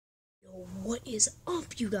What is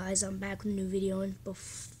up, you guys? I'm back with a new video, and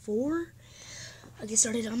before I get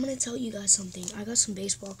started, I'm going to tell you guys something. I got some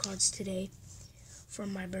baseball cards today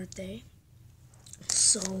from my birthday.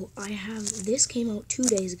 So, this came out 2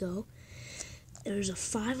 days ago. There's a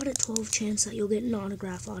 5 out of 12 chance that you'll get an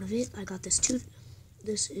autograph out of it. I got this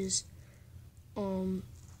this is 2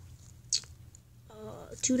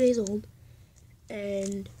 days old,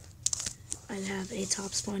 and I have a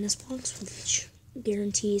Topps Finest box, which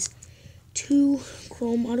guarantees 2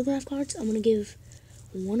 chrome autograph cards. I'm gonna give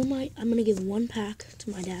one pack to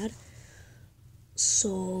my dad.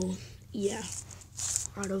 So yeah,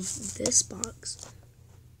 out of this box.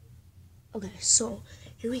 Okay, so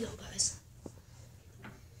here we go, guys.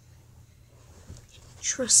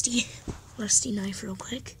 Trusty rusty knife real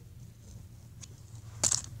quick.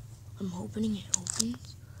 I'm hoping it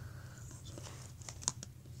opens.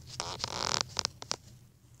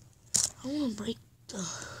 I don't want to break the...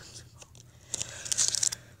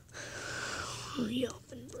 Hurry up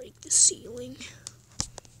and break the ceiling.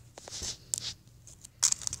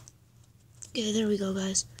 Okay, there we go,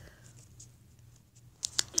 guys.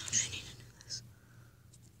 I need to do this.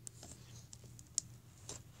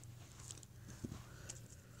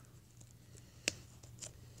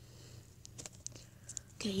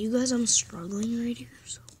 Okay, you guys, I'm struggling right here,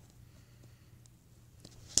 so...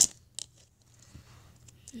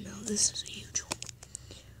 No, this is a huge one.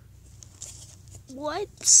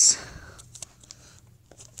 What?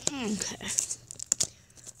 Okay.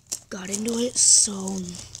 Got into it, so...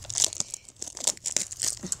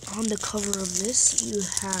 On the cover of this, you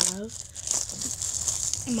have...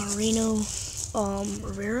 Marino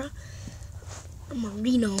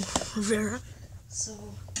Rivera.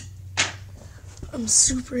 So... I'm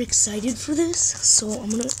super excited for this, so I'm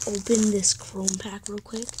gonna open this chrome pack real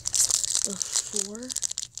quick before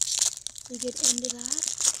we get into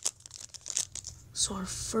that. So our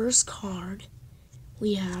first card,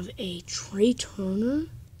 we have a Trey Turner,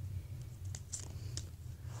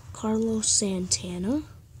 Carlos Santana,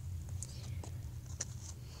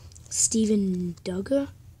 Steven Dugga,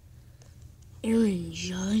 Aaron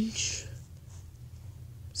Judge,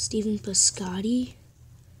 Steven Piscotty,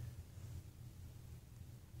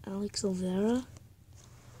 Alex Olvera,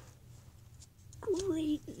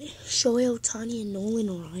 great Shohei Ohtani and Nolan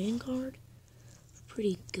Ryan card.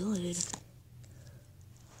 Pretty good.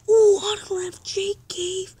 Ooh, autograph Jake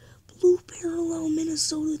Cave, blue parallel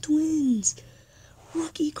Minnesota Twins.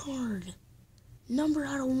 Rookie card. Number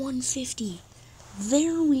out of 150.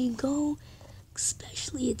 There we go.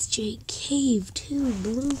 Especially it's Jake Cave too.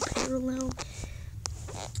 Blue parallel.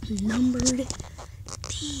 Numbered.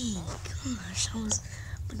 Dang, gosh, I was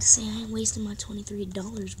about to say I ain't wasting my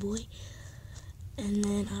 $23, boy. And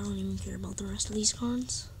then I don't even care about the rest of these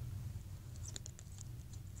cards.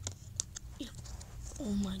 Yep.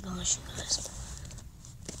 Oh my gosh, you guys.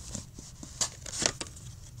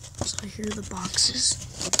 So here are the boxes.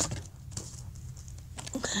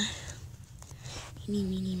 Okay. Eeny,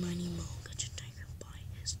 meeny, miny, mo. Got your tiger by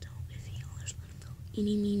his toe. If he hollers, let him go.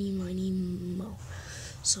 Eeny, meeny, miny, mo.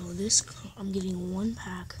 So this, I'm giving one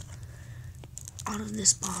pack out of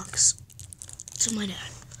this box to my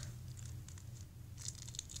dad.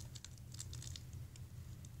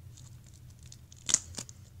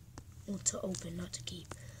 Well, to open, not to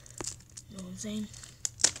keep. You know what I'm saying?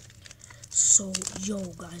 So, yo,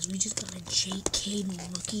 guys, we just got a J.K.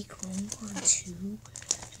 rookie chrome card too.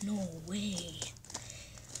 No way.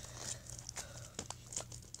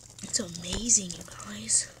 It's amazing, you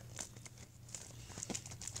guys.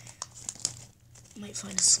 Might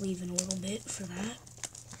find a sleeve in a little bit for that.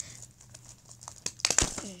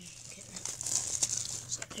 Okay.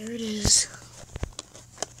 So there it is.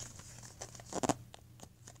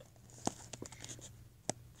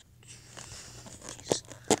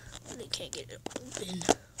 They can't get it open.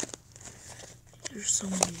 There's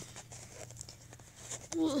some...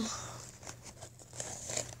 Whoa.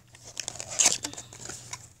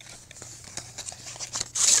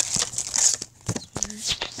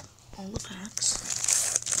 All the packs.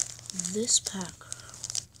 This pack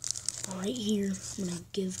right here, I'm gonna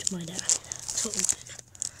give to my dad to open.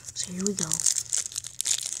 So here we go.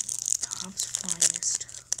 Topps Finest.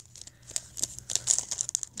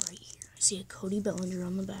 Right here. I see a Cody Bellinger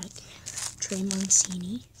on the back. Trey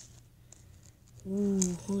Mancini.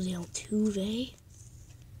 Ooh, Jose Altuve.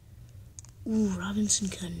 Ooh, Robinson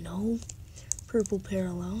Cano. Purple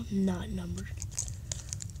parallel, not numbered.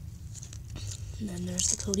 And then there's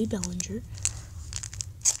the Cody Bellinger.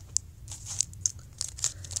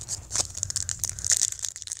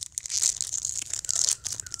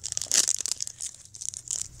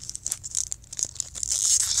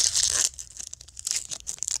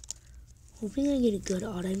 Hoping I get a good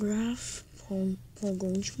autograph. Paul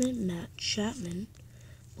Goldschmidt, Matt Chapman,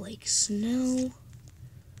 Blake Snell,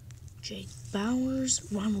 Jake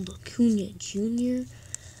Bowers, Ronald Acuna Jr.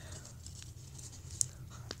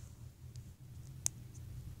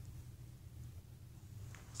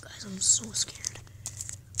 Guys, I'm so scared.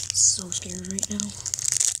 So scared right now.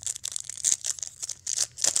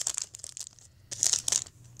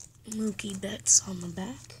 Mookie Betts on the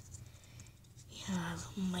back. We have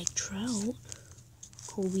Mike Trout,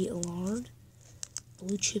 Kobe Allard,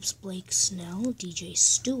 Blue Chips Blake Snell, DJ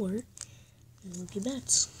Stewart, and Mookie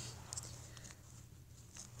Betts.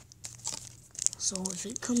 So if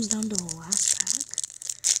it comes down to the last pack,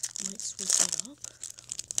 I might switch it up.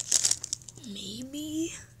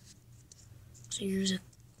 Maybe. So here's a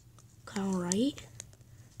Kyle Wright.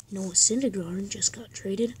 Noah Syndergaard just got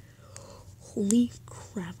traded. Holy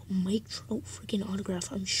crap, Mike Trout freaking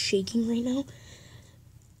autograph. I'm shaking right now.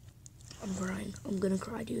 I'm crying. I'm gonna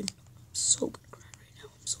cry, dude. I'm so gonna cry right now.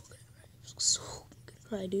 I'm so gonna cry. I'm so gonna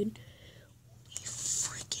cry, dude. Holy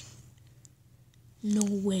freaking. No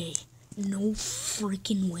way. No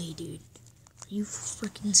freaking way, dude. Are you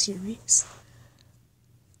freaking serious?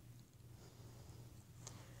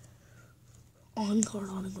 On-card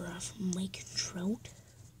autograph, Mike Trout.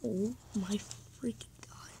 Oh my freaking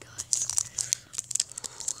god, guys.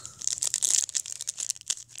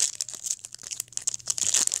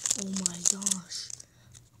 Oh my gosh.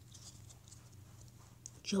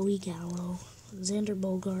 Joey Gallo, Xander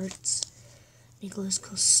Bogaerts, Nicholas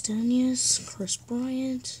Costanez, Chris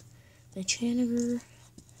Bryant, Mitch Haniger.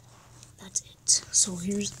 That's it. So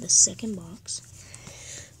here's the second box.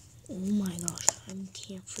 Oh my gosh, I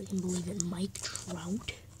can't freaking believe it. Mike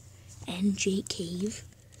Trout and Jake Cave.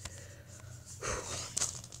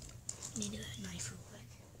 Need that knife real quick.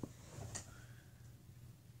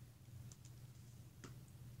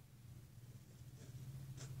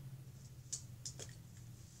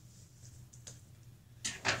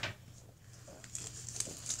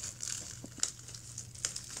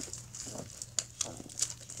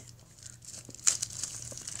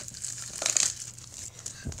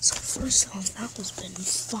 So first off, that was been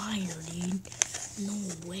fire, dude. No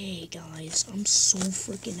way, guys. I'm so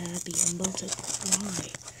freaking happy. I'm about to cry.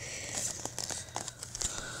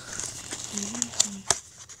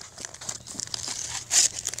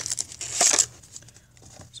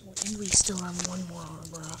 So, and we still have one more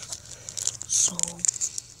autograph. So,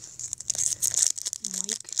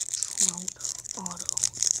 Mike Trout auto.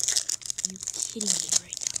 Are you kidding me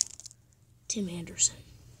right now? Tim Anderson.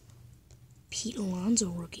 Pete Alonso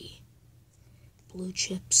rookie. Blue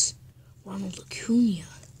Chips, Ronald Acuna,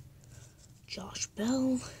 Josh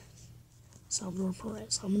Bell, Salvador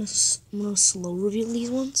Perez. I'm gonna slow reveal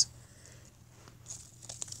these ones.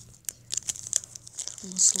 I'm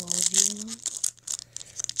gonna slow reveal them.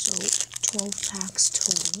 So 12 packs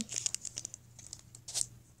total.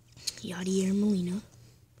 Yadier Molina,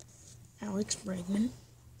 Alex Bregman.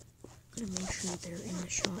 I'm gonna make sure they're in the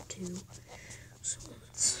shot too. So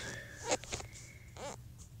let's.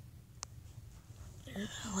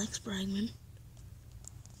 Alex Bregman,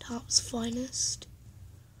 Topps Finest,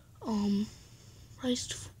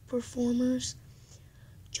 Priced Performers,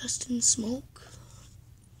 Justin Smoke,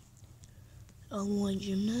 Eloy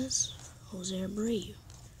Jimenez, Jose Abreu.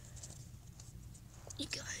 You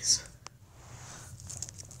guys,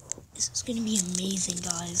 this is gonna be amazing,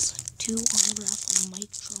 guys. 2 autograph on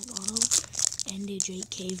Mike Trout auto and a Jake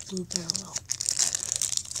Cave blue parallel.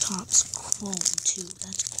 Topps Chrome too.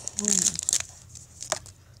 That's Chrome.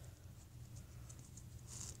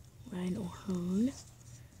 Ryan O'Hearn,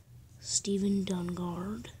 Steven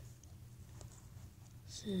Dungard,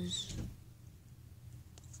 this is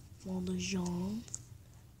Walter Zhang,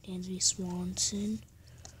 Dansby Swanson.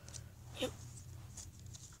 Yep.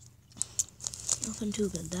 Nothing too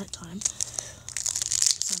good that time.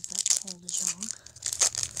 Except that Walter Zhang.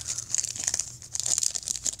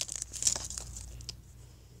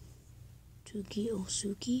 Tuki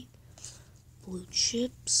Osuki, Blue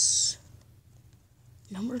Chips.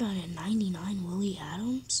 Numbered on a 99, Willie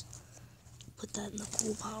Adams. Put that in the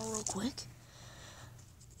cool pile real quick.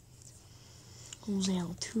 Jose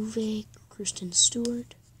Altuve, Kristen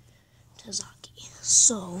Stewart, Tazaki.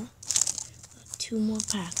 So, 2 more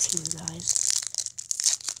packs here, guys.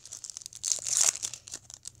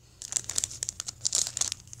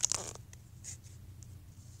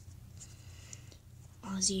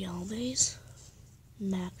 Ozzy Alves,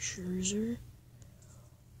 Max Scherzer.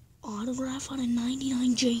 Autograph on a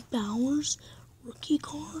 99 Jake Bowers rookie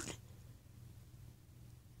card.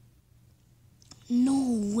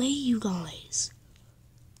 No way, you guys.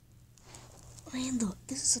 And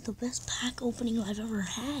this is the best pack opening I've ever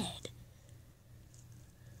had.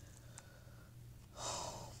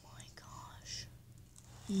 Oh my gosh.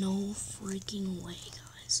 No freaking way,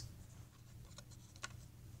 guys.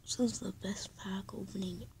 This is the best pack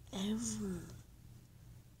opening ever.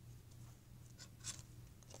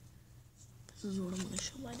 This is what I'm going to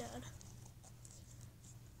show my dad.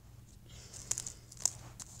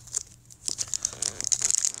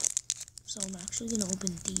 So I'm actually going to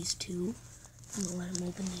open these two. I'm going to let him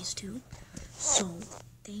open these two. So,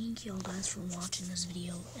 thank y'all guys for watching this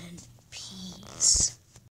video, and peace.